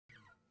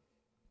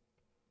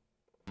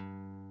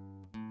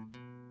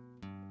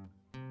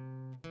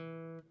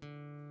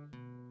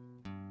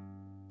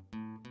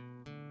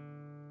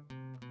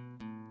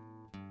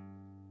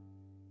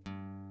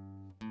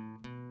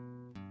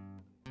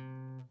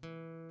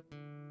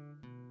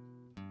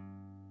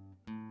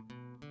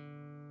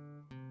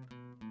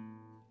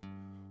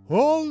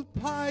Old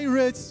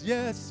pirates,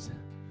 yes,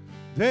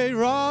 they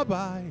rob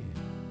I.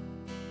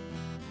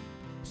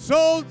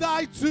 Sold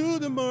I to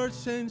the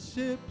merchant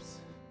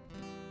ships.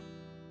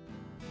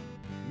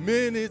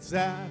 Minutes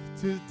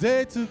after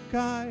they took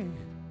I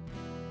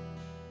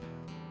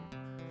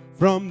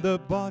from the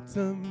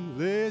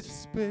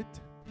bottomless pit.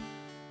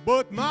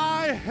 But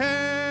my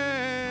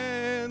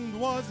hand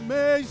was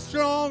made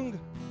strong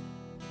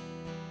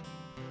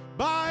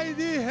by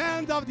the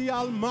hand of the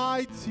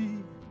Almighty.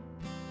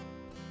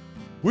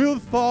 We'll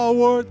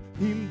forward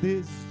in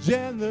this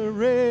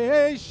generation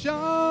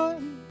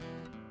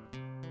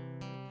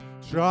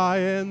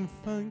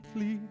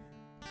triumphantly.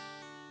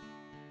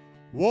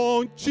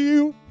 Won't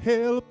you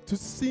help to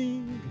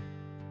sing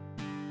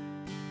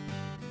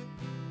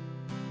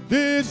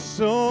these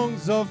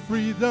songs of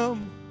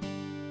freedom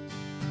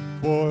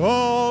for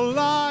all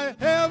I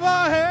ever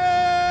had?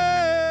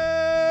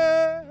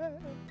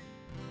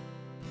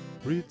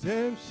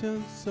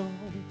 Redemption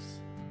songs,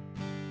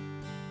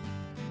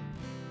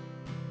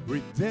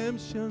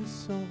 redemption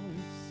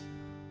songs,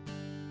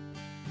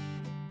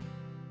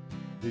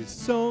 these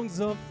songs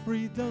of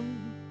freedom.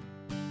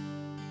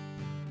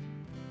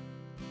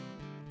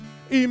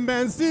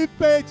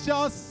 Emancipate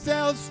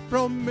yourselves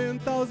from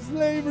mental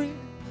slavery.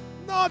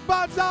 Not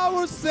but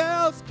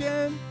ourselves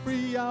can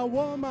free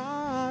our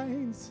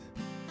minds.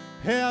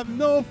 Have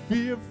no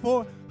fear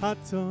for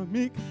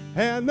atomic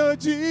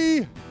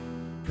energy,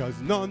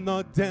 'cause none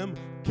of them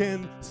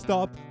can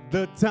stop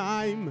the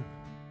time.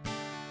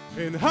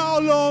 And how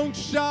long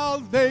shall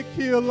they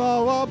kill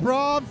our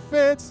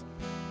prophets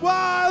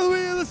while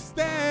we'll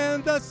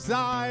stand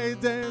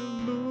aside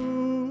and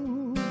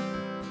look?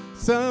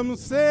 Some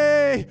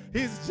say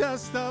it's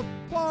just a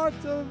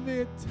part of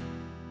it.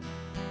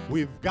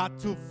 We've got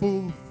to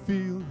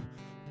fulfill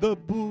the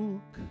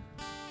book.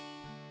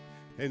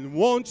 And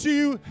won't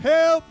you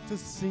help to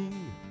sing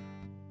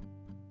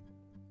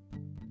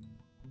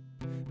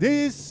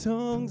these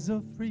songs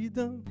of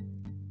freedom?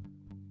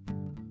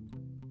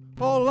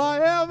 All I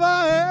ever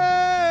had.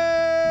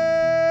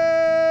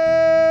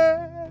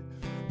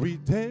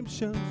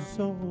 Redemption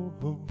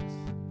songs,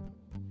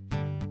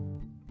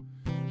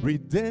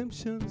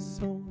 redemption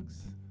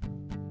songs,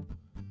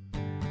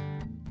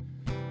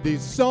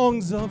 these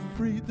songs of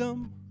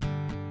freedom.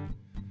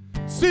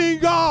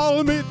 Sing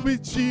all meet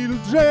with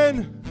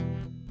children.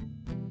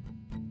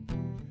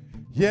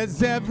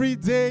 Yes, every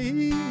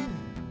day.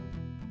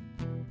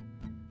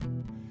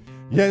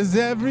 Yes,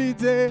 every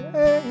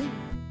day.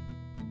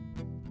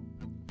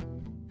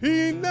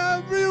 In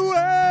every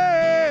way.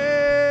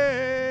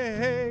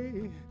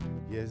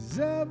 Yes,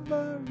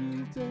 every